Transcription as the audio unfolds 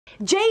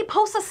Jay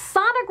posts a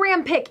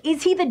sonogram pic.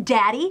 Is he the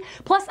daddy?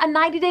 Plus, a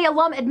 90-day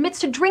alum admits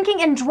to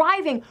drinking and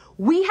driving.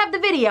 We have the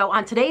video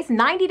on today's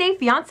 90-Day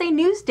Fiancé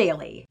News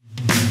Daily.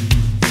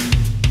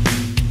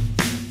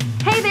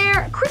 Hey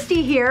there,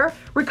 Christy here,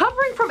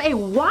 recovering from a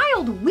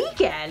wild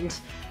weekend.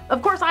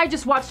 Of course, I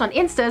just watched on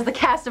Insta as the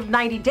cast of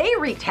 90 Day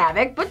wreaked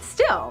havoc, but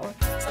still.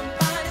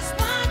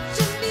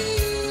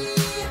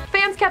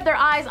 Fans kept their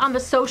eyes on the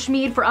social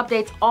media for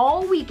updates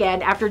all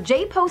weekend after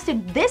Jay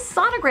posted this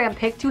sonogram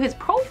pic to his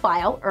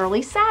profile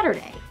early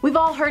Saturday. We've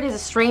all heard his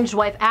estranged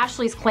wife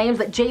Ashley's claims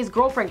that Jay's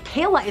girlfriend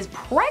Kayla is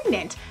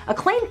pregnant, a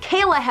claim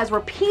Kayla has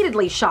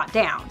repeatedly shot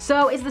down.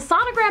 So is the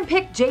sonogram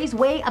pic Jay's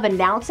way of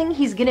announcing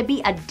he's gonna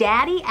be a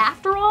daddy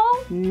after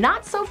all?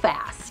 Not so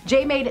fast.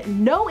 Jay made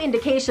no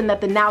indication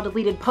that the now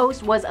deleted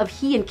post was of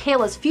he and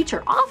Kayla's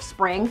future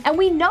offspring, and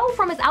we know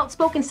from his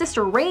outspoken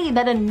sister Rain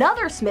that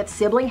another Smith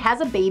sibling has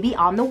a baby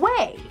on the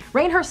way.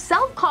 Rain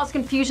herself caused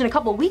confusion a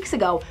couple weeks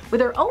ago with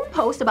her own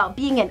post about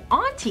being an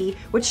auntie,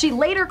 which she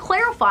later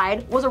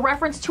clarified was a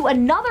reference to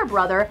another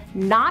brother,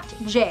 not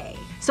Jay.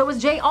 So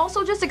is Jay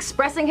also just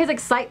expressing his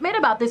excitement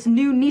about this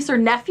new niece or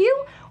nephew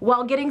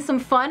while getting some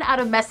fun out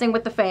of messing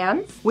with the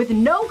fans? With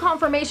no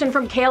confirmation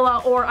from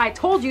Kayla or I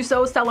told you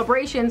so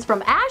celebrations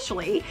from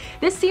Ashley,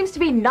 this seems to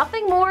be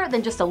nothing more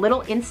than just a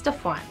little Insta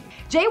fun.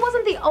 Jay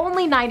wasn't the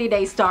only 90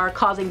 Day star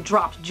causing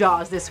dropped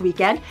jaws this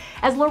weekend,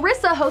 as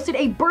Larissa hosted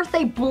a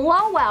birthday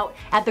blowout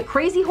at the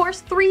Crazy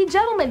Horse 3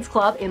 Gentlemen's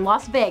Club in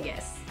Las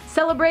Vegas.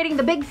 Celebrating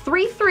the big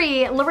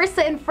 3-3,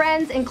 Larissa and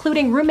friends,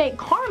 including roommate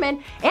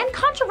Carmen and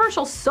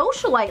controversial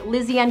socialite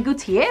Lizianne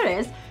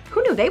Gutierrez,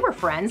 who knew they were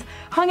friends,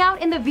 hung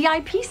out in the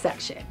VIP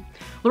section.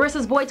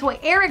 Larissa's boy toy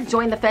Eric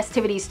joined the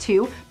festivities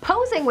too,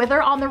 posing with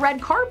her on the red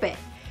carpet.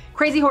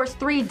 Crazy Horse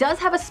 3 does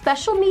have a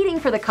special meeting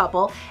for the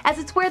couple, as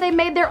it's where they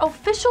made their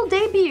official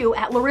debut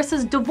at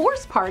Larissa's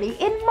divorce party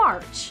in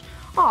March.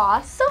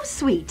 Aw, so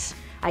sweet,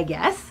 I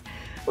guess.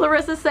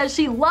 Larissa says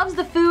she loves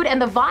the food and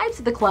the vibes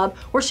of the club,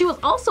 where she was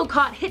also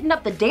caught hitting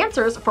up the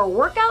dancers for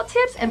workout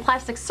tips and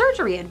plastic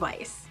surgery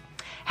advice.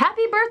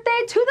 Happy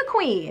birthday to the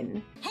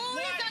Queen!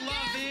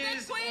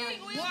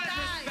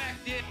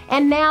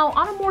 And now,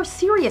 on a more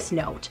serious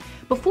note,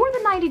 before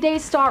the 90 Day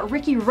star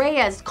Ricky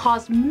Reyes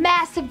caused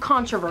massive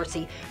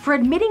controversy for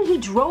admitting he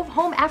drove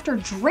home after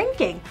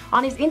drinking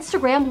on his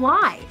Instagram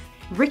Live.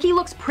 Ricky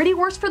looks pretty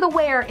worse for the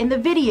wear in the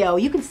video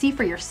you can see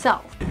for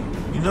yourself.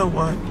 You know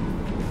what?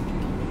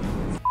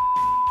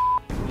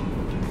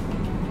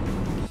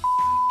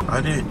 I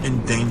didn't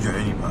endanger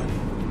anybody.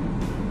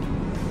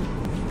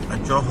 I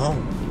drove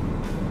home.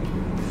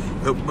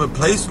 The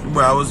place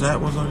where I was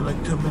at was only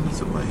like 2 minutes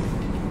away.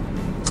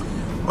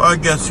 Well, I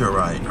guess you're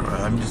right. All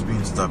right, I'm just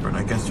being stubborn.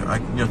 I guess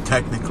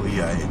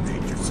technically I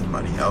endangered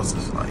somebody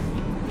else's life.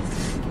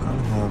 I'm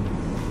home.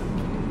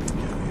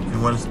 Yeah, if you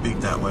want to speak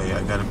that way,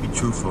 I gotta be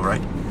truthful,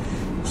 right?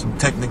 Some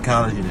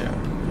technicality there.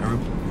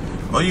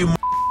 All you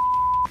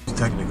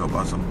technical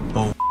about some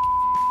bull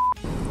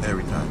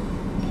every time.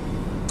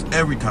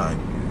 Every time.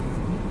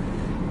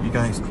 You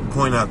guys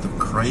point out the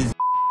crazy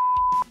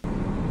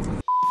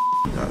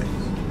guys.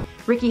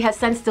 Ricky has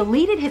since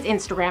deleted his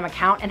Instagram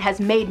account and has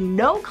made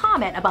no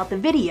comment about the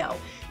video.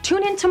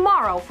 Tune in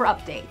tomorrow for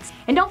updates.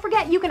 And don't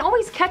forget, you can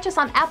always catch us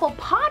on Apple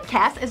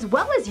Podcasts as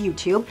well as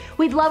YouTube.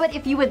 We'd love it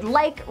if you would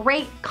like,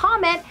 rate,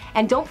 comment,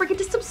 and don't forget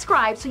to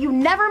subscribe so you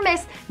never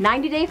miss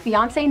 90 Day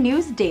Fiancé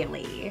News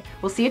Daily.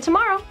 We'll see you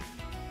tomorrow.